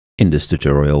In this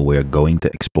tutorial, we are going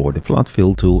to explore the flood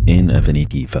fill tool in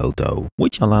Affinity Photo,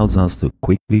 which allows us to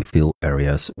quickly fill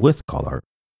areas with color.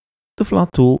 The flood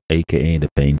tool, aka the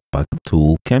Painbucket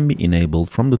tool, can be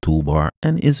enabled from the toolbar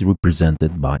and is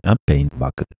represented by a paint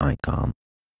bucket icon.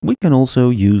 We can also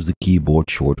use the keyboard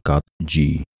shortcut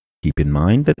G. Keep in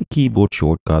mind that the keyboard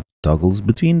shortcut toggles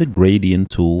between the gradient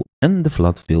tool and the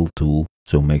flood fill tool,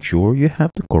 so make sure you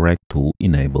have the correct tool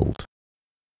enabled.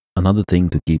 Another thing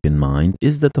to keep in mind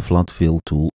is that the flood fill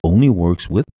tool only works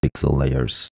with pixel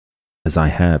layers. As I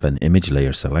have an image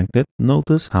layer selected,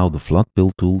 notice how the flood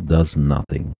fill tool does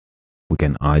nothing. We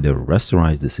can either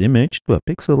rasterize this image to a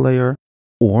pixel layer,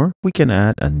 or we can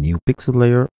add a new pixel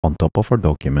layer on top of our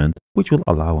document, which will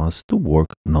allow us to work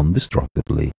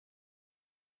non-destructively.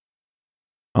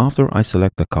 After I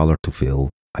select a color to fill,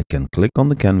 I can click on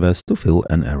the canvas to fill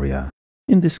an area.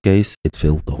 In this case, it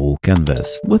filled the whole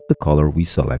canvas with the color we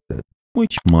selected,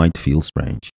 which might feel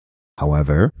strange.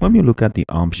 However, when we look at the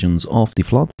options of the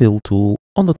flood fill tool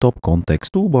on the top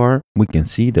context toolbar, we can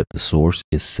see that the source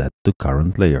is set to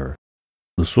current layer.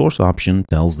 The source option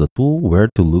tells the tool where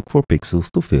to look for pixels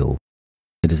to fill.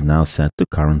 It is now set to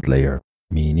current layer,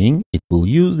 meaning it will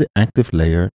use the active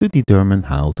layer to determine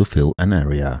how to fill an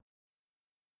area.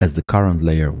 As the current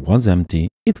layer was empty,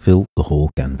 it filled the whole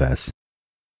canvas.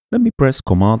 Let me press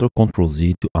Command or Ctrl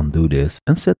Z to undo this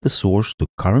and set the source to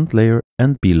current layer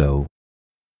and below.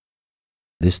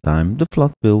 This time the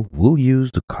flood fill will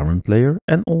use the current layer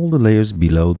and all the layers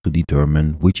below to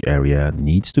determine which area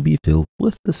needs to be filled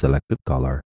with the selected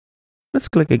color. Let's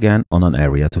click again on an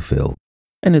area to fill,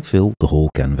 and it filled the whole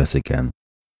canvas again.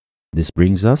 This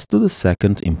brings us to the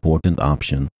second important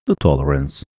option, the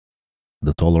tolerance.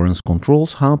 The tolerance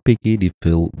controls how picky the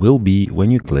fill will be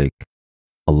when you click.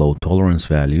 A low tolerance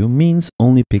value means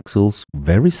only pixels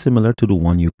very similar to the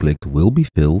one you clicked will be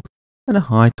filled, and a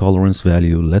high tolerance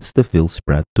value lets the fill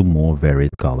spread to more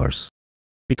varied colors.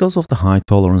 Because of the high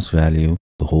tolerance value,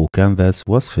 the whole canvas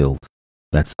was filled.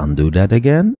 Let's undo that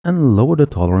again and lower the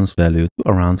tolerance value to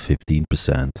around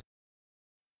 15%.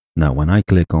 Now when I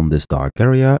click on this dark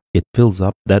area, it fills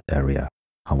up that area.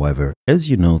 However, as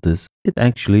you notice, it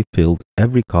actually filled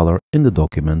every color in the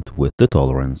document with the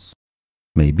tolerance.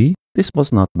 Maybe this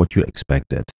was not what you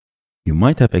expected. You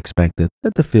might have expected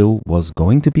that the fill was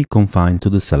going to be confined to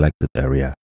the selected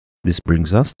area. This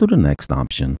brings us to the next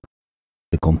option,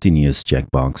 the Continuous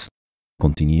checkbox.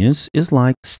 Continuous is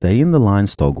like Stay in the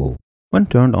Lines toggle. When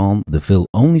turned on, the fill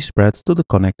only spreads to the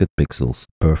connected pixels,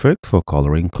 perfect for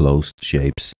coloring closed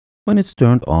shapes. When it's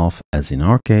turned off, as in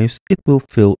our case, it will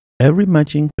fill every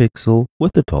matching pixel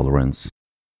with the tolerance.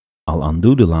 I'll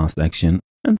undo the last action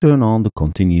and turn on the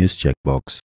Continuous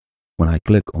checkbox. When I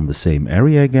click on the same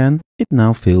area again, it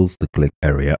now fills the click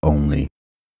area only.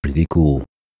 Pretty cool.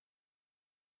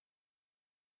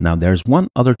 Now there's one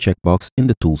other checkbox in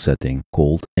the tool setting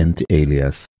called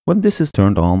Anti-Alias. When this is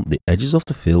turned on, the edges of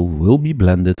the fill will be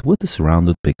blended with the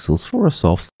surrounded pixels for a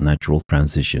soft, natural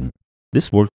transition.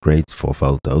 This works great for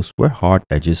photos where hard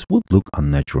edges would look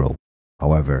unnatural.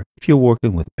 However, if you're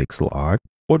working with pixel art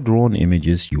or drawn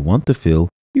images you want to fill,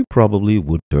 you probably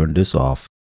would turn this off,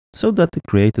 so that the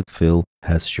created fill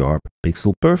has sharp,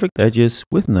 pixel-perfect edges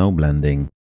with no blending.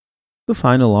 The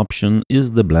final option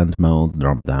is the Blend Mode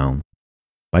drop-down.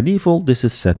 By default, this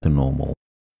is set to normal,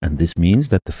 and this means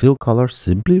that the fill color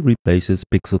simply replaces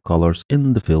pixel colors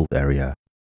in the filled area.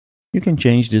 You can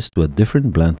change this to a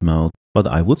different blend mode, but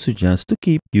I would suggest to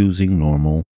keep using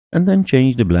normal and then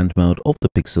change the blend mode of the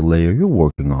pixel layer you're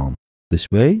working on. This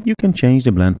way, you can change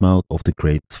the blend mode of the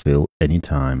created fill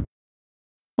anytime.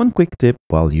 One quick tip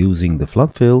while using the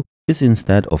flood fill is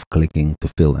instead of clicking to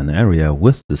fill an area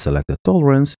with the selected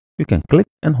tolerance, you can click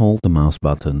and hold the mouse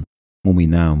button. When we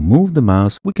now move the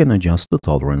mouse, we can adjust the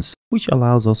tolerance, which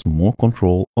allows us more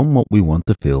control on what we want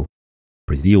to fill.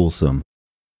 Pretty awesome.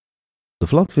 The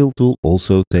flood fill tool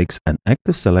also takes an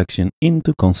active selection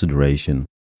into consideration.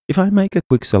 If I make a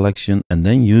quick selection and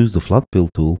then use the flood fill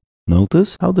tool,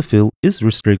 notice how the fill is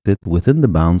restricted within the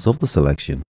bounds of the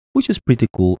selection, which is pretty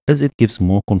cool as it gives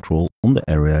more control on the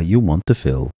area you want to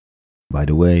fill. By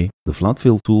the way, the flood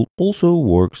fill tool also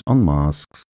works on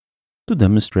masks. To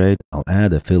demonstrate, I'll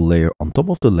add a fill layer on top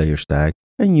of the layer stack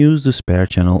and use the spare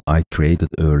channel I created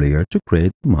earlier to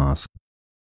create the mask.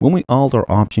 When we Alt or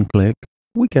Option click,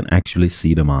 we can actually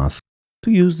see the mask.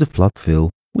 To use the flood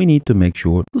fill, we need to make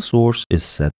sure the source is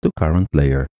set to current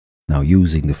layer. Now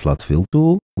using the flood fill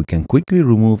tool, we can quickly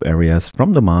remove areas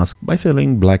from the mask by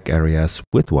filling black areas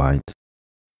with white.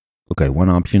 Okay, one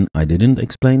option I didn't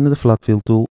explain in the flood fill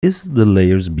tool is the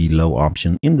layers below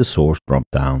option in the source drop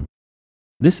down.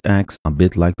 This acts a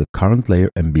bit like the current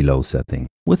layer and below setting,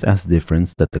 with as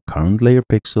difference that the current layer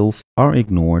pixels are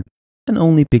ignored and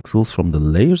only pixels from the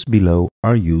layers below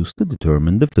are used to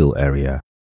determine the fill area.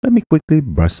 Let me quickly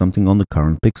brush something on the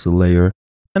current pixel layer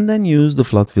and then use the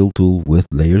flood fill tool with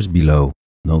layers below.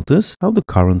 Notice how the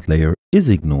current layer is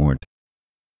ignored.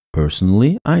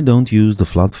 Personally, I don't use the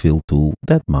flood fill tool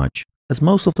that much, as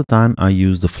most of the time I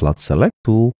use the flood select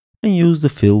tool and use the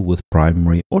fill with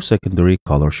primary or secondary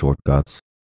color shortcuts.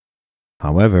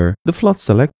 However, the flood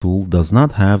select tool does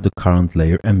not have the current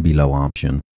layer and below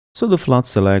option, so the flood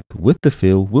select with the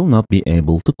fill will not be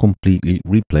able to completely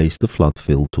replace the flood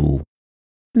fill tool.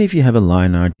 And if you have a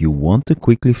line art you want to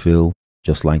quickly fill,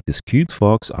 just like this cute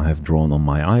fox I have drawn on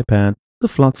my iPad, the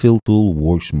flood fill tool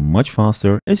works much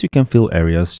faster as you can fill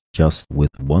areas just with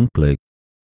one click.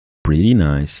 Pretty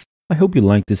nice. I hope you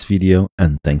liked this video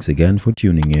and thanks again for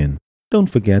tuning in. Don't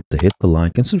forget to hit the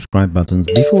like and subscribe buttons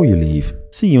before you leave.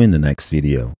 See you in the next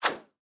video.